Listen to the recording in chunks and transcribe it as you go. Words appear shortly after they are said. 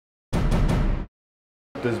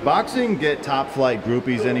Does boxing get top flight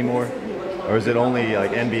groupies anymore? Or is it only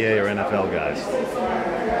like NBA or NFL guys?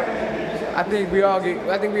 I think we all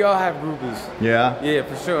have groupies. Yeah? Yeah,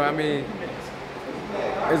 for sure. I mean,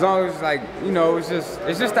 as long as like, you know, it's just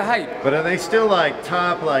the hype. But are they still like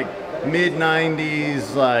top like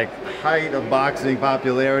mid-90s like height of boxing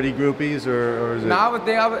popularity groupies, or is it? No, I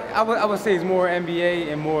would say it's more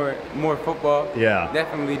NBA and more football. Yeah.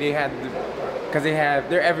 Definitely they have because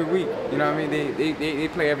they're every week. You know what I mean? They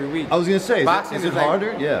play every week. I was gonna say, is it like,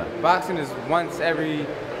 harder? Yeah. Boxing is once every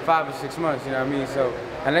 5 or 6 months. You know what I mean? So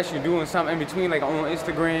unless you're doing something in between, like on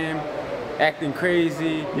Instagram, acting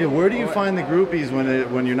crazy. Yeah. Where do you find the groupies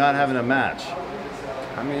when you're not having a match?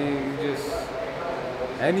 I mean, you just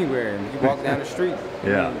anywhere. You walk down the street.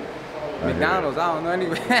 Yeah. McDonald's, I don't know,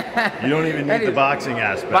 anywhere. You don't even need the boxing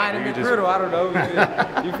aspect. Find them in McGriddle, I don't know.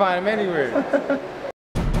 You find them anywhere.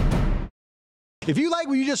 If you like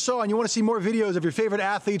what you just saw and you want to see more videos of your favorite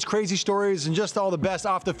athletes, crazy stories, and just all the best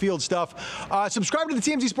off-the-field stuff, subscribe to the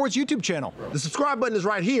TMZ Sports YouTube channel. The subscribe button is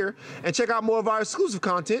right here, and check out more of our exclusive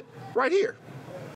content right here.